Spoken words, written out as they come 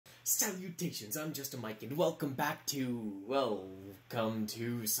Salutations, I'm just a Mike, and welcome back to, welcome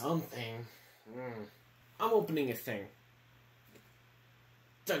to something. I'm opening a thing.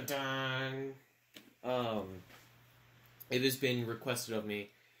 Dun dun! It has been requested of me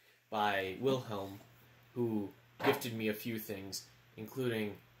by Wilhelm, who gifted me a few things,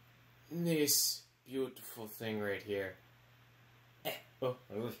 including this beautiful thing right here.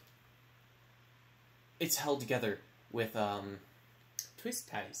 It's held together with, twist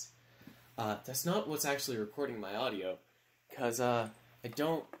ties. That's not what's actually recording my audio, because, I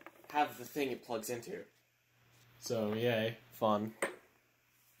don't have the thing it plugs into. So, yay, fun.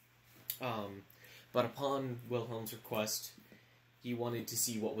 But upon Wilhelm's request, he wanted to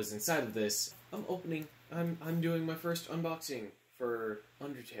see what was inside of this. I'm doing my first unboxing for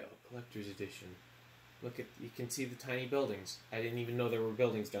Undertale Collecters Edition. Look at, you can see the tiny buildings. I didn't even know there were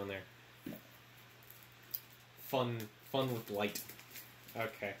buildings down there. Fun with light.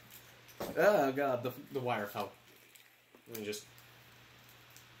 Okay. Oh god, the wire fell. Let me just...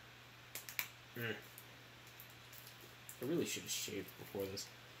 I really should have shaved before this.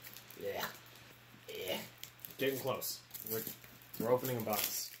 Yeah. Getting close. We're opening a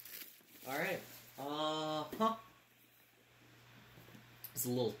box. Alright. There's a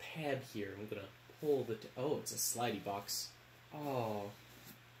little tab here. I'm gonna pull the... oh, it's a slidey box. Oh,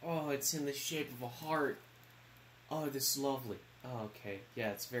 it's in the shape of a heart. Oh, this is lovely. Oh, okay.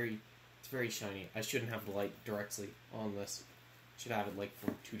 Yeah, it's very shiny. I shouldn't have the light directly on this. Should have it like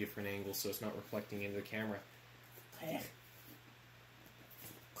from two different angles so it's not reflecting into the camera. I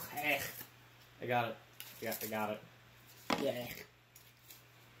got it. Yeah, I got it. Yeah.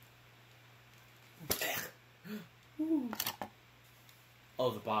 Oh,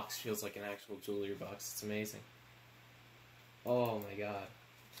 the box feels like an actual jewelry box. It's amazing. Oh my god.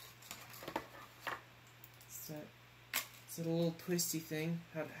 Is that a little twisty thing?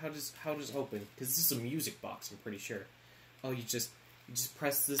 How does it open? Because this is a music box, I'm pretty sure. Oh, you just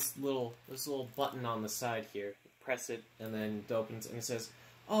press this little button on the side here. You press it, and then it opens, and it says,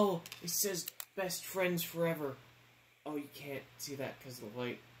 oh, it says best friends forever. Oh, you can't see that because of the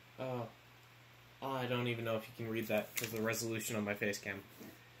light. Oh, I don't even know if you can read that because of the resolution on my face cam.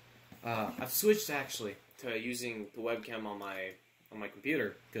 I've switched actually to using the webcam on my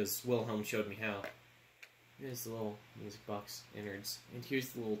computer because Wilhelm showed me how. Here's the little music box innards, and here's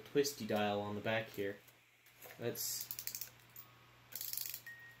the little twisty dial on the back here. Let's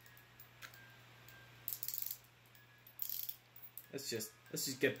just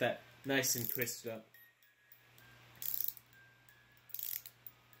get that nice and twisted up.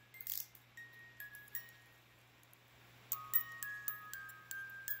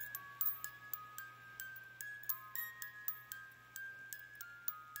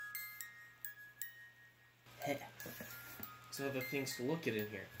 So other things to look at in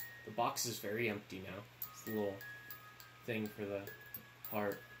here. The box is very empty now. It's a little thing for the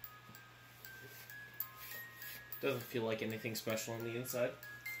heart. Doesn't feel like anything special on the inside.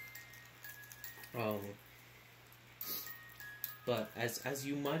 But as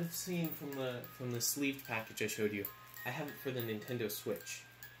you might have seen from the sleeve package I showed you, I have it for the Nintendo Switch.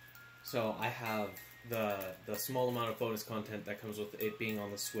 So I have the small amount of bonus content that comes with it being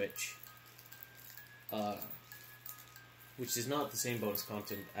on the Switch. Which is not the same bonus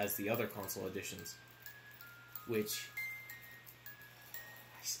content as the other console editions. Which...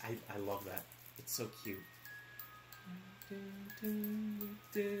 I love that. It's so cute.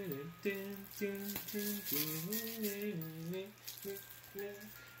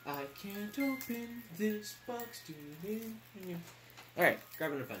 I can't open this box. Alright,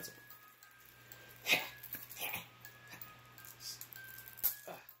 grabbing a pencil.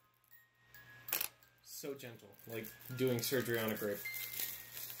 So gentle, like doing surgery on a grape.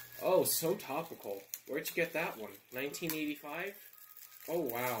 Oh, so topical. Where'd you get that one? 1985? Oh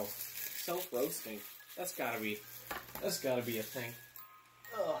wow, self-roasting. That's gotta be a thing.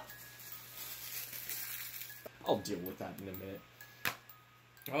 Ugh. I'll deal with that in a minute.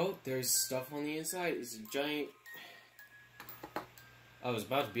 Oh, there's stuff on the inside. It's a giant... I was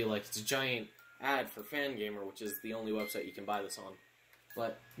about to be like, it's a giant ad for Fangamer, which is the only website you can buy this on.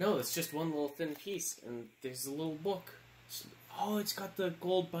 But, no, it's just one little thin piece, and there's a little book. Oh, it's got the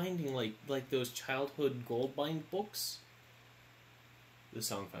gold binding, like those childhood gold bind books. The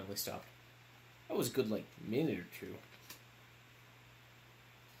song finally stopped. That was a good, minute or two.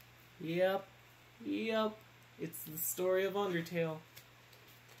 Yep. It's the story of Undertale.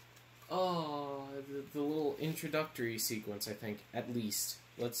 Oh, the little introductory sequence, I think, at least.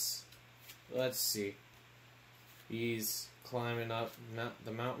 Let's see. He's climbing up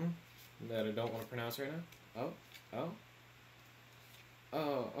the mountain that I don't want to pronounce right now. Oh.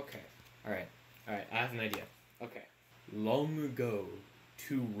 Oh, okay. Alright. Alright, I have an idea. Okay. Long ago,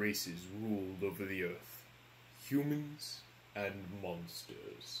 two races ruled over the earth. Humans and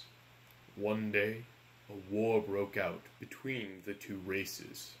monsters. One day, a war broke out between the two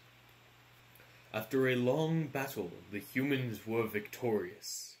races. After a long battle, the humans were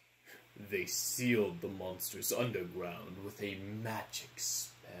victorious. They sealed the monsters underground with a magic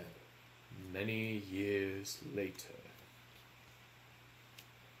spell. Many years later,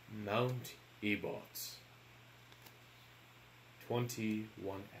 Mount Ebot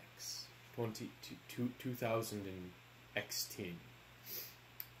 21X 2000X10.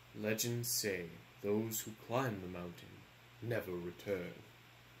 Legends say those who climb the mountain never return.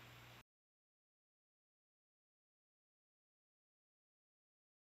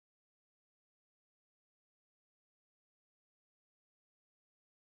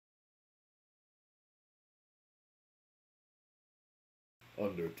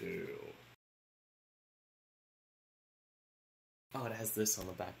 Undertale. Oh, it has this on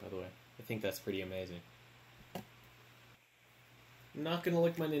the back, by the way. I think that's pretty amazing. I'm not gonna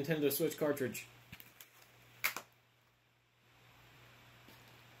lick my Nintendo Switch cartridge.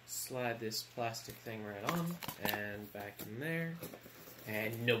 Slide this plastic thing right on, and back in there.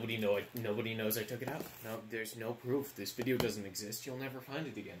 And nobody knows I took it out. No, there's no proof. This video doesn't exist. You'll never find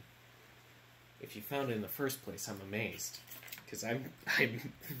it again. If you found it in the first place, I'm amazed. Because I'm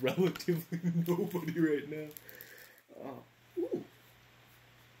relatively nobody right now. Oh. Ooh.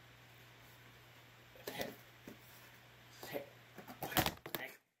 Okay.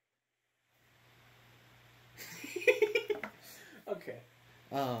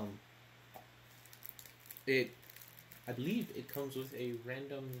 I believe it comes with a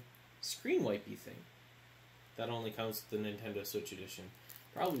random screen wipey thing. That only comes with the Nintendo Switch edition.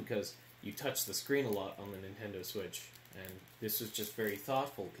 Probably because you touch the screen a lot on the Nintendo Switch, and this was just very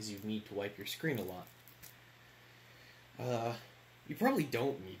thoughtful because you need to wipe your screen a lot. You probably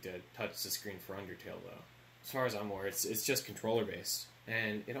don't need to touch the screen for Undertale, though. As far as I'm aware, it's just controller-based.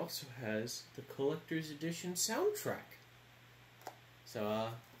 And it also has the Collector's Edition soundtrack. So,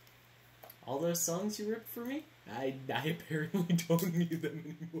 all those songs you ripped for me, I apparently don't need them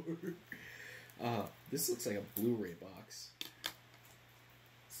anymore. This looks like a Blu-ray box.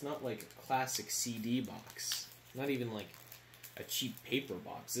 It's not like a classic CD box. Not even like a cheap paper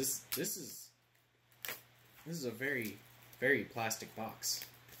box. This is a very, very plastic box.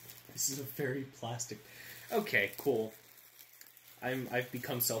 This is a very plastic. Okay, cool. I've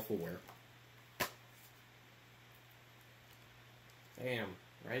become self-aware. Bam,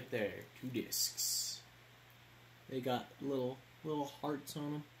 right there, 2 discs. They got little hearts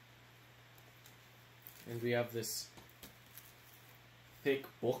on them. And we have this thick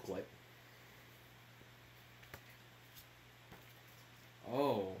booklet.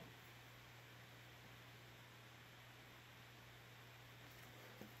 Oh.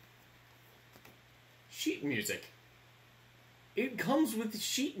 Sheet music. It comes with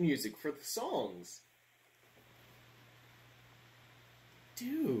sheet music for the songs.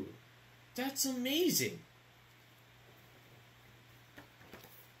 Dude, that's amazing.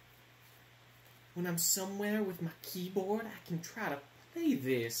 When I'm somewhere with my keyboard, I can try to play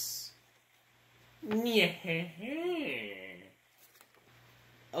this.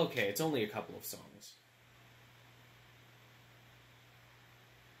 Okay, it's only a couple of songs.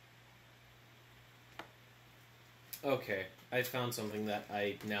 Okay, I found something that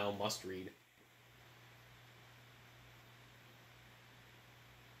I now must read.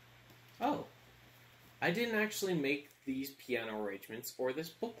 Oh, I didn't actually make these piano arrangements or this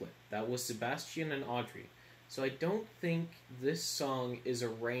booklet. That was Sebastian and Audrey. So I don't think this song is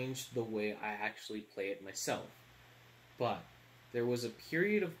arranged the way I actually play it myself. But there was a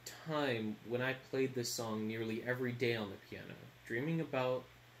period of time when I played this song nearly every day on the piano, dreaming about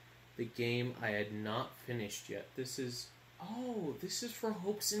the game I had not finished yet. This is for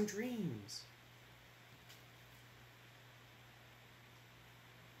Hopes and Dreams.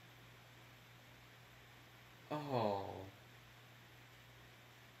 Oh.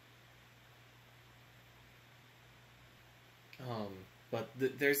 But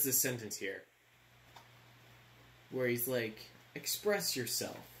there's this sentence here where he's like, express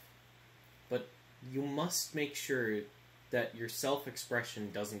yourself, but you must make sure that your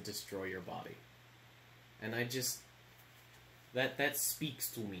self-expression doesn't destroy your body. And I just, that speaks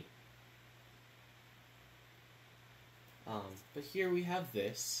to me. But here we have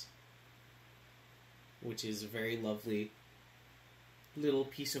this, which is a very lovely little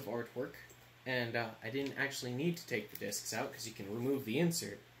piece of artwork. And I didn't actually need to take the discs out because you can remove the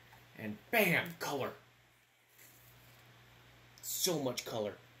insert. And bam! Color! so much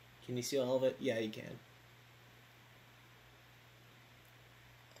color. Can you see all of it? Yeah, you can.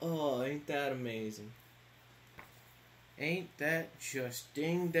 Oh, ain't that amazing? Ain't that just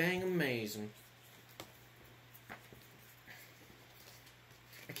ding dang amazing?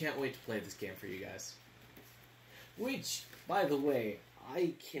 I can't wait to play this game for you guys. Which, by the way,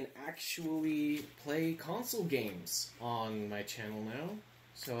 I can actually play console games on my channel now.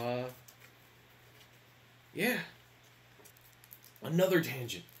 So, yeah. Another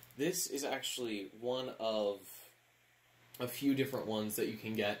tangent. This is actually one of a few different ones that you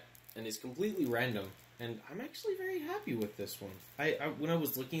can get, and it's completely random. And I'm actually very happy with this one. When I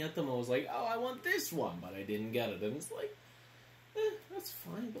was looking at them, I was like, oh, I want this one, but I didn't get it. And it's like, that's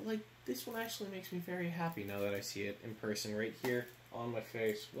fine, but like, this one actually makes me very happy now that I see it in person right here on my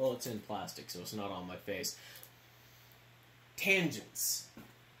face. Well, it's in plastic, so it's not on my face. Tangents.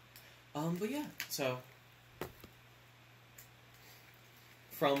 But yeah, so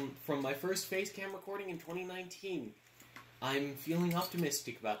from my first face cam recording in 2019, I'm feeling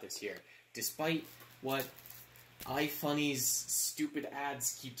optimistic about this year, despite what iFunny's stupid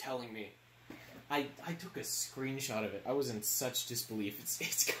ads keep telling me. I took a screenshot of it. I was in such disbelief.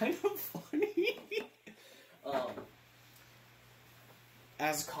 It's kind of funny.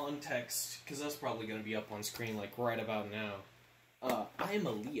 As context, because that's probably going to be up on screen like right about now. I am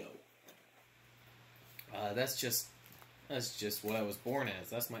a Leo. That's just what I was born as.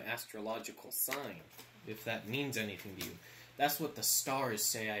 That's my astrological sign, if that means anything to you. That's what the stars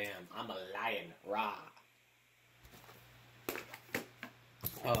say I am. I'm a lion. Rah.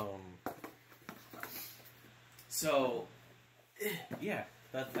 So, yeah,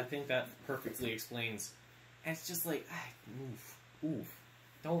 I think that perfectly explains. And it's just like, oof.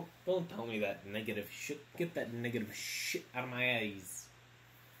 Don't tell me that negative shit. Get that negative shit out of my eyes.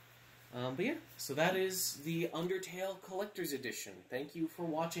 But yeah, so that is the Undertale Collectors Edition. Thank you for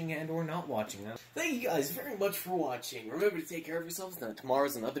watching and or not watching. Thank you guys very much for watching. Remember to take care of yourselves, and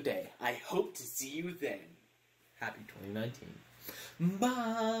tomorrow's another day. I hope to see you then. Happy 2019. Bye!